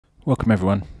Welcome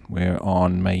everyone. We're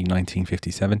on May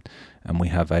 1957, and we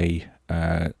have a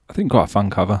I think quite a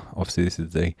fun cover. Obviously, this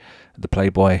is the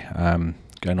Playboy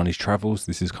going on his travels.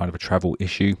 This is kind of a travel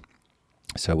issue,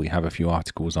 so we have a few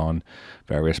articles on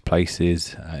various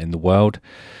places in the world.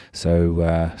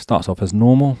 So starts off as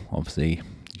normal. Obviously,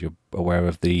 you're aware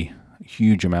of the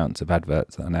huge amounts of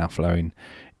adverts that are now flowing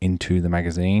into the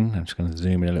magazine. I'm just going to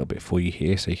zoom in a little bit for you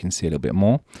here so you can see a little bit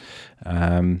more.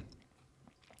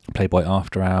 Playboy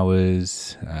After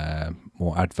Hours,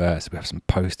 more adverts. We have some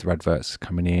poster adverts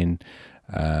coming in,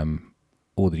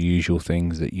 all the usual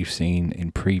things that you've seen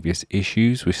in previous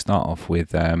issues. We start off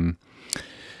with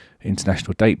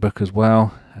International Date Book as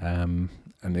well, and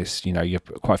this, you have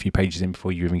quite a few pages in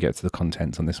before you even get to the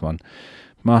contents on this one.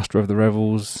 Master of the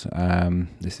Revels.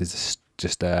 This is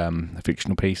just a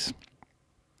fictional piece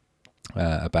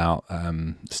about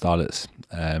starlets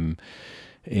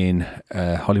in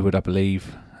Hollywood, I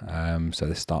believe. So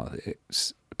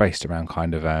it's based around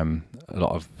kind of a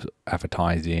lot of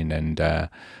advertising and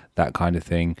that kind of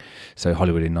thing. So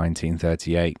Hollywood in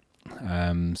 1938.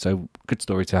 So good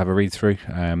story to have a read through.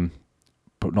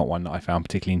 But not one that I found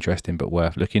particularly interesting, but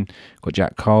worth looking. Got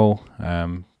Jack Cole,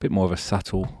 bit more of a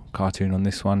subtle cartoon on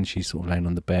this one. She's sort of laying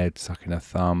on the bed, sucking her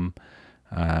thumb.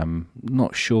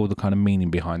 Not sure the kind of meaning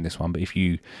behind this one, but if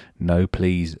you know,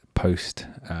 please post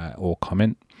or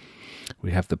comment.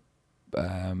 We have the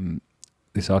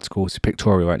this article is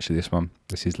pictorial, actually.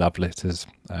 This is love letters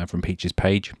from Peach's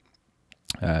page.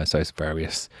 So it's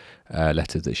various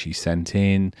letters that she sent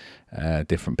in,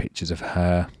 different pictures of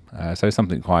her. So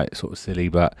something quite sort of silly,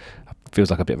 but feels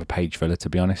like a bit of a page filler, to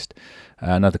be honest.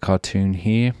 Another cartoon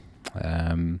here,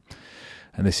 and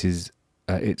this is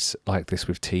it's like this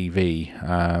with TV,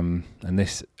 and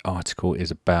this article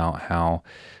is about how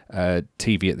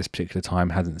TV at this particular time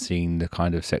hasn't seen the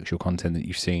kind of sexual content that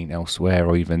you've seen elsewhere,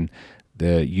 or even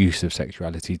the use of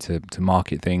sexuality to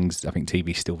market things. I think TV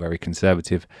is still very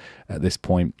conservative at this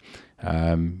point.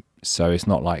 So it's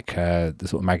not like the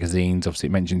sort of magazines. Obviously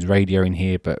it mentions radio in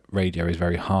here, but radio is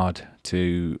very hard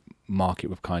to market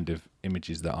with kind of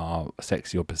images that are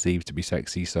sexy or perceived to be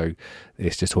sexy. So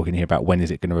it's just talking here about when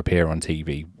is it going to appear on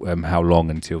TV, how long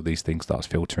until these things starts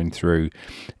filtering through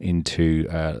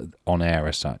into on air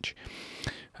as such.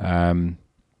 So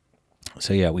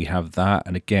yeah, we have that,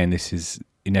 and again, this is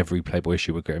in every Playboy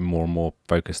issue we're getting more and more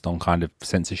focused on kind of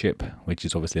censorship, which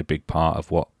is obviously a big part of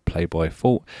what Playboy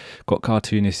fought. Got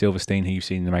cartoonist Silverstein, who you've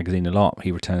seen in the magazine a lot.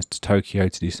 He returns to Tokyo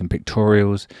to do some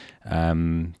pictorials.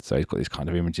 So he's got these kind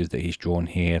of images that he's drawn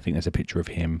here. I think there's a picture of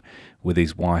him with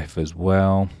his wife as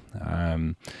well.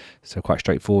 So quite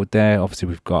straightforward there. Obviously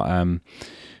we've got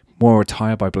more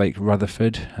Attire by Blake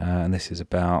Rutherford, and this is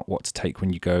about what to take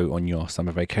when you go on your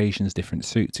summer vacations, different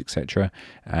suits, etc.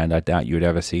 And I doubt you would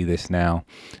ever see this now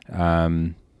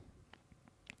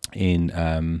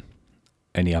in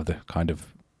any other kind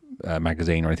of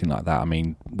magazine or anything like that. I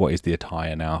mean, what is the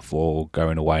attire now for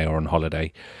going away or on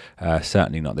holiday?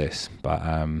 Certainly not this, but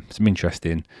some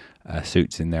interesting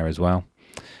suits in there as well.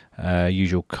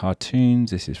 Usual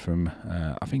cartoons. This is from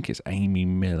I think it's Amy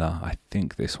Miller. I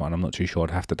think this one, I'm not too sure,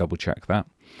 I'd have to double check that.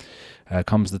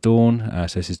 Comes the Dawn.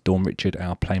 So this is Dawn Richard,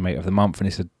 our Playmate of the Month, and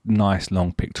it's a nice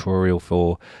long pictorial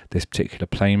for this particular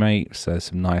Playmate. So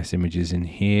some nice images in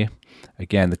here.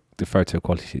 Again, the photo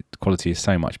quality is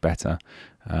so much better.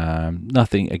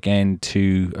 Nothing again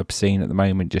too obscene at the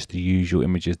moment, just the usual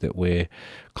images that we're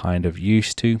kind of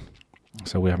used to.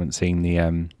 So we haven't seen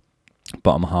the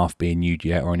bottom half being nude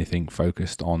yet or anything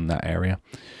focused on that area.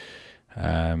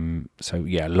 So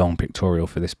yeah, long pictorial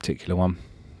for this particular one.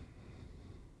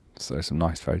 So some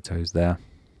nice photos there.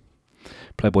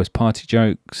 Playboy's Party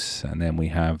Jokes, and then we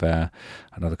have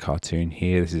another cartoon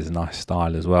here. This is a nice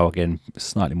style as well. Again,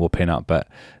 slightly more pin-up, but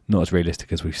not as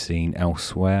realistic as we've seen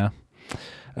elsewhere.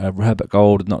 Herbert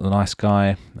Gold, Not the Nice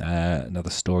Guy.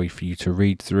 Another story for you to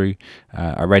read through.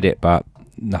 I read it, but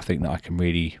nothing that I can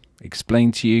really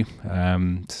explain to you.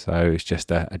 So it's just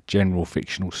a general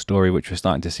fictional story, which we're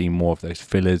starting to see more of those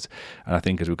fillers, and I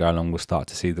think as we go along we'll start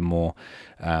to see the more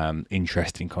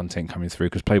interesting content coming through,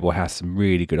 because Playboy has some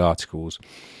really good articles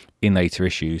in later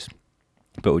issues,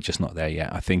 but we're just not there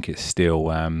yet. I think it's still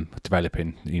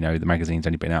developing. The magazine's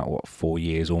only been out, what, 4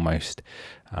 years almost.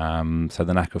 So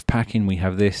the Knack of Packing, we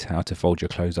have this, How to Fold Your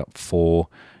Clothes Up for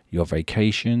Your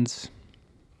Vacations.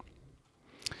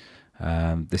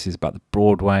 This is about the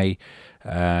Broadway.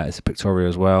 It's a pictorial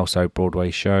as well, so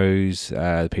Broadway shows,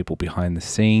 the people behind the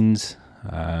scenes,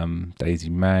 Daisy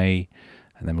May,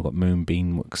 and then we've got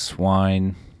Moonbeam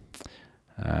McSwine,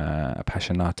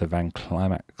 Appassionata Van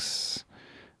Climax.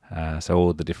 So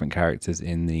all the different characters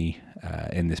in the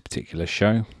in this particular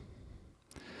show.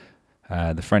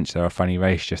 The French, they're a funny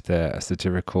race, just a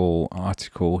satirical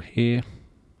article here.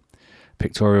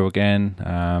 Pictorial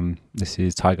again. This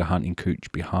is Tiger Hunting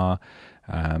Cooch Bihar.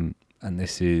 And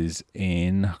this is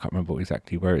in, I can't remember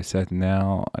exactly where it says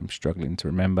now. I'm struggling to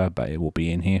remember, but it will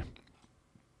be in here.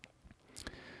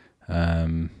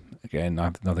 Again, I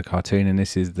have another cartoon, and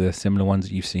this is the similar ones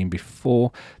that you've seen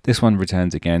before. This one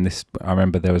returns again. This, I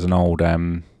remember there was an old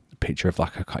picture of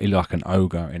like an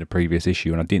ogre in a previous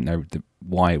issue, and I didn't know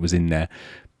why it was in there.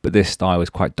 But this style is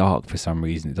quite dark for some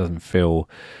reason. It doesn't feel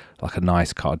like a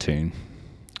nice cartoon.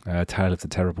 Tale of the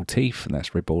Terrible Teeth, and that's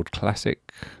Ribbold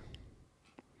Classic.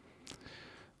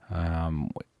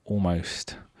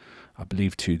 Almost, I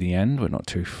believe, to the end. We're not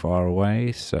too far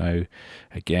away. So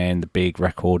again, the big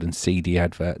record and CD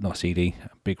advert, not CD,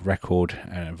 big record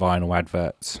and vinyl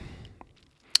adverts.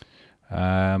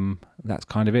 That's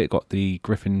kind of it. Got the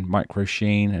Griffin micro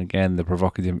sheen, and again the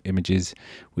provocative images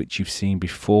which you've seen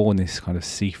before in this kind of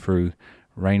see-through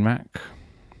rain mac.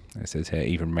 It says here,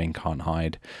 even rain can't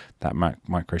hide that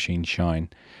micro sheen shine.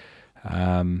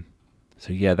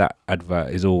 So yeah, that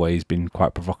advert has always been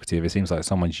quite provocative. It seems like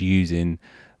someone's using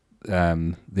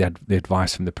the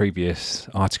advice from the previous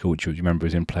article, which you remember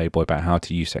was in Playboy, about how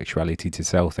to use sexuality to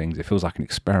sell things. It feels like an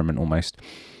experiment almost.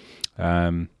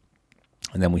 And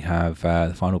then we have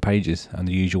the final pages and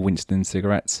the usual Winston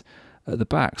cigarettes at the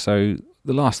back. So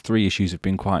the last 3 issues have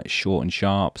been quite short and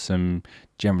sharp, some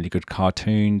generally good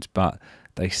cartoons, but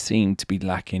they seem to be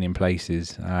lacking in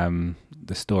places.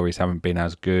 The stories haven't been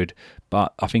as good,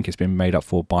 but I think it's been made up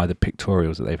for by the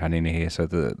pictorials that they've had in here. So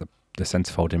the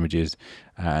centerfold images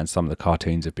and some of the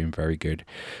cartoons have been very good.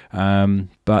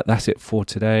 But that's it for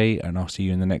today, and I'll see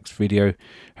you in the next video.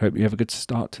 Hope you have a good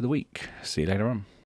start to the week. See you later on.